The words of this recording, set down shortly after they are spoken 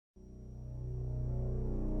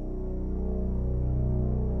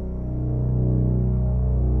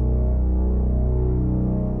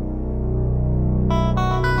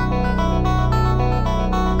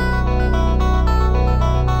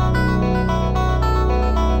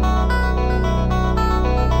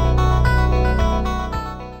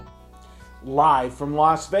Live from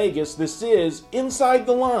Las Vegas, this is Inside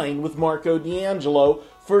the Line with Marco D'Angelo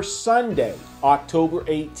for Sunday, October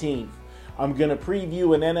 18th. I'm going to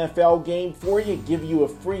preview an NFL game for you, give you a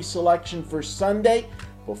free selection for Sunday.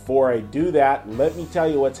 Before I do that, let me tell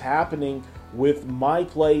you what's happening with my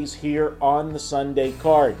plays here on the Sunday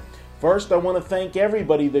card. First, I want to thank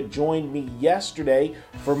everybody that joined me yesterday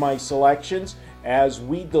for my selections as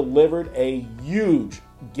we delivered a huge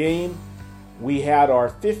game. We had our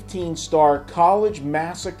 15-star college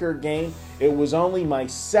massacre game. It was only my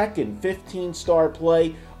second 15-star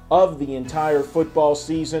play of the entire football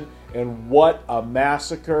season, and what a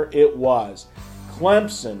massacre it was.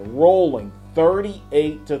 Clemson rolling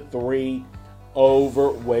 38-3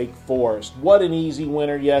 over Wake Forest. What an easy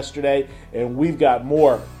winner yesterday, and we've got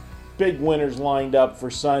more big winners lined up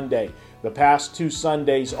for Sunday. The past two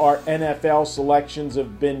Sundays, our NFL selections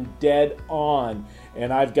have been dead on,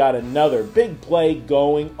 and I've got another big play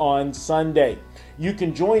going on Sunday. You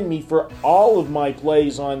can join me for all of my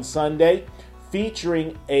plays on Sunday,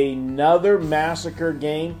 featuring another massacre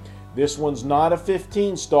game. This one's not a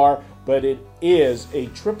 15-star, but it is a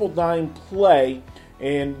triple dime play,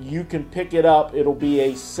 and you can pick it up. It'll be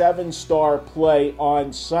a 7-star play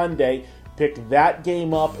on Sunday. Pick that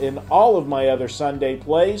game up in all of my other Sunday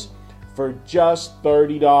plays for just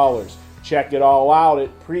 $30. Check it all out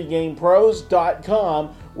at pregamepros.com,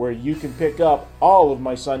 where you can pick up all of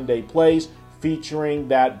my Sunday plays featuring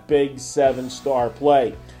that big 7-star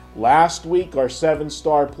play. Last week, our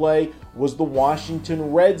 7-star play was the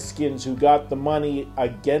Washington Redskins, who got the money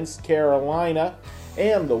against Carolina.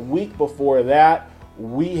 And the week before that,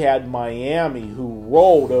 we had Miami, who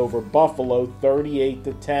rolled over Buffalo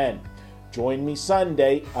 38-10. Join me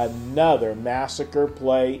Sunday, another massacre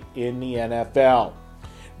play in the NFL.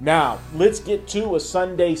 Now, let's get to a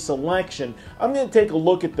Sunday selection. I'm going to take a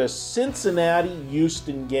look at the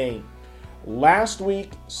Cincinnati-Houston game. Last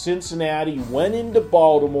week, Cincinnati went into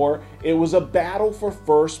Baltimore. It was a battle for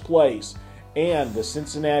first place, and the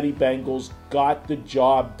Cincinnati Bengals got the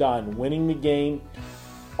job done, winning the game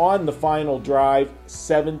on the final drive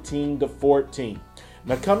 17-14.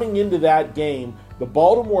 Now, coming into that game, the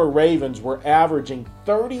Baltimore Ravens were averaging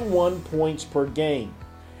 31 points per game,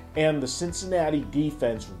 and the Cincinnati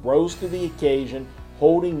defense rose to the occasion,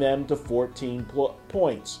 holding them to 14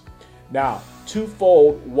 points. Now,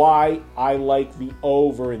 twofold why I like the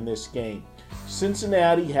over in this game.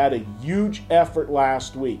 Cincinnati had a huge effort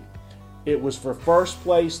last week. It was for first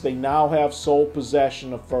place. They now have sole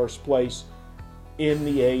possession of first place in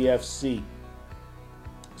the AFC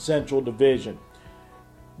Central Division.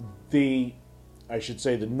 The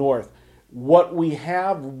North. What we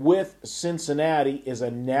have with Cincinnati is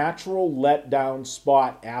a natural letdown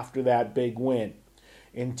spot after that big win.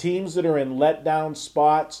 In teams that are in letdown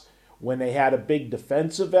spots, when they had a big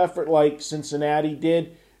defensive effort like Cincinnati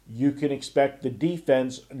did, you can expect the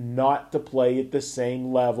defense not to play at the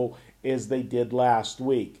same level as they did last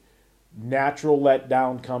week. Natural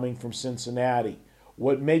letdown coming from Cincinnati.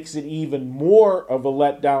 What makes it even more of a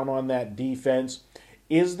letdown on that defense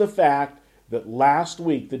is the fact that last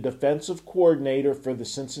week the defensive coordinator for the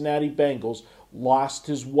Cincinnati Bengals lost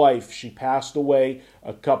his wife. She passed away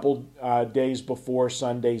a couple days before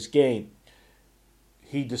Sunday's game.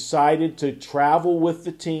 He decided to travel with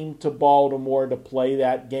the team to Baltimore to play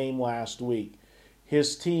that game last week.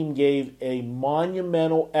 His team gave a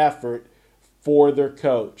monumental effort for their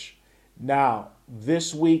coach. Now,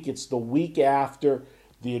 this week, it's the week after,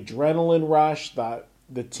 the adrenaline rush,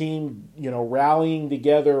 the team, rallying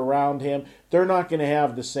together around him. They're not going to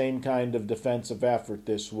have the same kind of defensive effort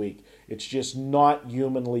this week. It's just not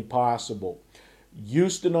humanly possible.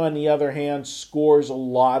 Houston, on the other hand, scores a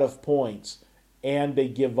lot of points, and they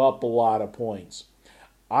give up a lot of points.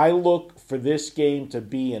 I look for this game to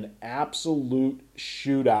be an absolute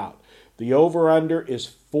shootout. The over-under is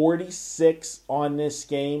 46 on this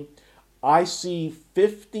game. I see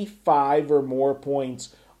 55 or more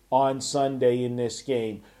points on Sunday in this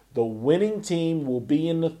game. The winning team will be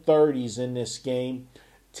in the 30s in this game.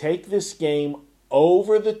 Take this game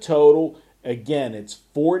over the total. Again, it's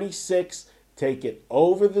 46. Take it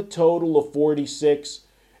over the total of 46.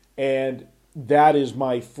 And that is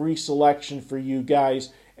my free selection for you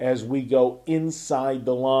guys as we go inside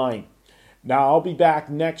the line. Now, I'll be back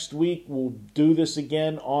next week. We'll do this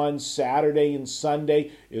again on Saturday and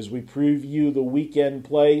Sunday as we preview the weekend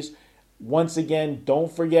plays. Once again,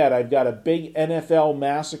 don't forget, I've got a big NFL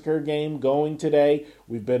massacre game going today.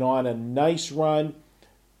 We've been on a nice run.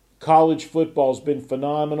 College football's been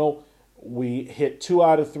phenomenal. We hit 2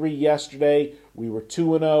 out of 3 yesterday. We were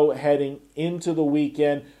 2-0 heading into the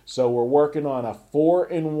weekend, so we're working on a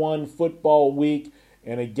 4-1 football week,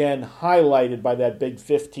 and again highlighted by that big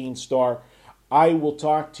 15-star. I will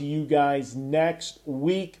talk to you guys next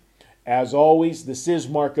week. As always, this is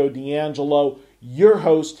Marco D'Angelo, your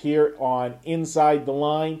host here on Inside the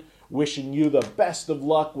Line, wishing you the best of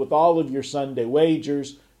luck with all of your Sunday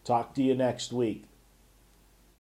wagers. Talk to you next week.